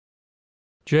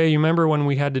Jay, you remember when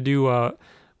we had to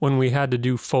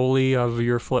do Foley of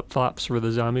your flip-flops for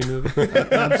the zombie movie?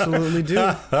 Absolutely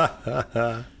do.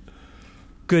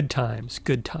 Good times,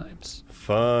 good times.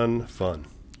 Fun.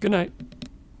 Good night.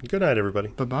 Good night, everybody.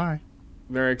 Bye-bye.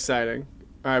 Very exciting.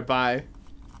 All right, bye.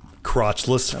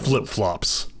 Crotchless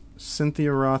flip-flops. Cynthia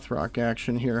Rothrock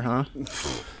action here, huh?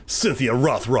 Cynthia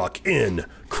Rothrock in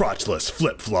crotchless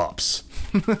flip-flops.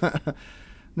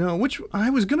 No, I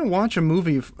was gonna watch a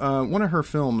movie, one of her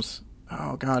films.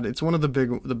 Oh God, it's one of the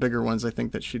bigger ones I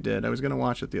think that she did. I was gonna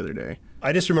watch it the other day.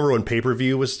 I just remember when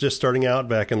pay-per-view was just starting out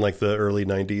back in like the early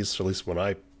 90s, or at least when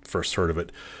I first heard of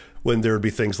it, when there would be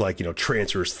things like,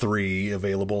 Trancers 3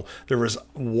 available. There was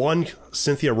one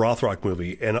Cynthia Rothrock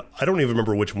movie, and I don't even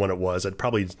remember which one it was. I'd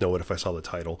probably know it if I saw the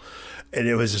title. And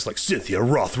it was just like, Cynthia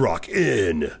Rothrock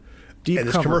in. Deep and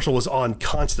this Cover. commercial was on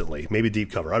constantly. Maybe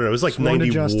Deep Cover. I don't know. It was like Sworn to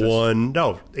 91.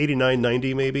 No, 89,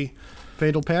 90 maybe.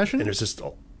 Fatal Passion? And there's just...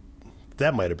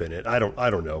 that might have been it. I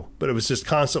don't know. But it was just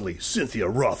constantly, Cynthia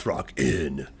Rothrock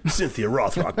in. Cynthia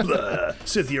Rothrock, blah.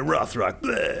 Cynthia Rothrock,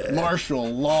 blah. Martial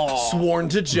law. Sworn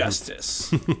to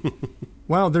justice.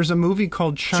 Wow, there's a movie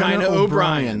called China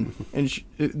O'Brien. And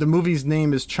the movie's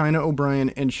name is China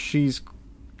O'Brien, and she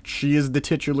is the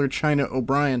titular China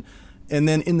O'Brien. And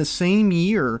then in the same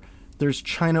year, there's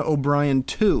China O'Brien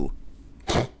 2.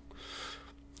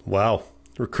 Wow.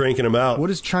 We're cranking them out. What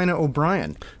is China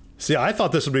O'Brien? See, I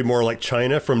thought this would be more like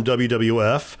China from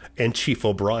WWF and Chief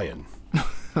O'Brien.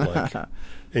 Like,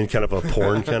 in kind of a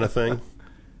porn kind of thing.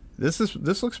 This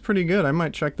looks pretty good. I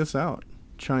might check this out.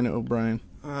 China O'Brien.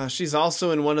 She's also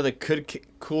in one of the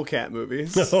Cool Cat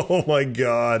movies. Oh my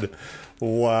God.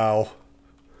 Wow.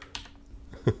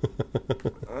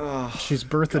 She's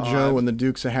Bertha Joe in the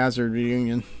Dukes of Hazzard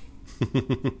reunion.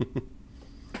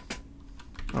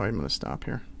 Oh, I'm going to stop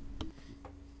here.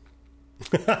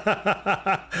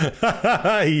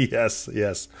 Yes. And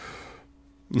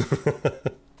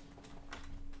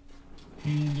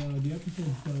the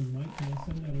episode's done, Mike. Can I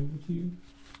send that over to you?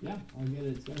 Yeah, I'll get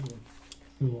it scheduled.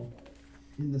 Cool.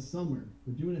 In the summer.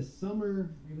 We're gonna do a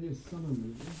summer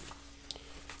movie.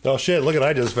 Oh shit, look what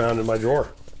I just found in my drawer.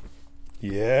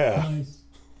 Yeah. Nice.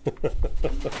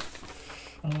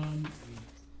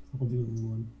 I'll do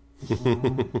one.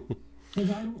 Because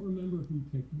I don't remember who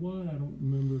picked what. I don't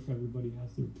remember if everybody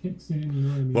has their picks in. You know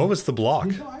what I mean? What was the block?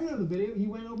 I know the video. He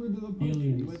went over to the poster.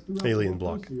 Aliens. He went through Alien the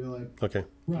block. poster. You're like, Okay.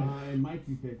 Right. Mike,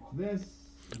 you picked this.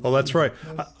 Oh, that's right.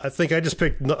 I think I just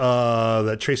picked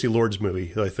that Tracy Lords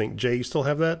movie. I think. Jay, you still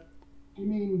have that? I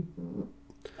mean,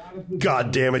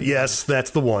 God damn it. Yes,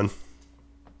 that's the one.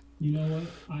 You know what?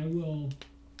 I will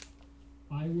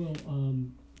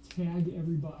tag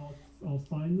everybody. I'll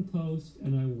find the post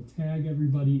and I will tag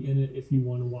everybody in it if you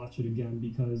want to watch it again,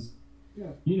 because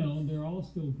they're all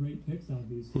still great picks,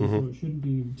 obviously. So it shouldn't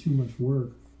be too much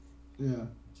work. Yeah.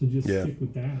 To just stick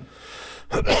with that.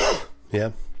 Yeah.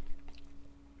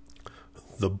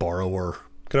 The Borrower.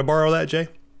 Can I borrow that, Jay?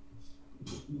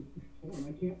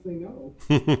 I can't say no.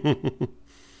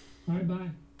 All right, bye.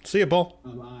 See you, Paul.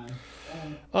 Bye.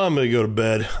 I'm going to go to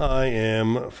bed. I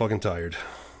am fucking tired.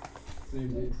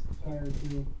 Same days. Tired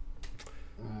too.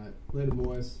 Later,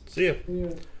 boys. See ya.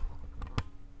 Yeah.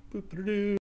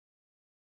 Boop-a-doo.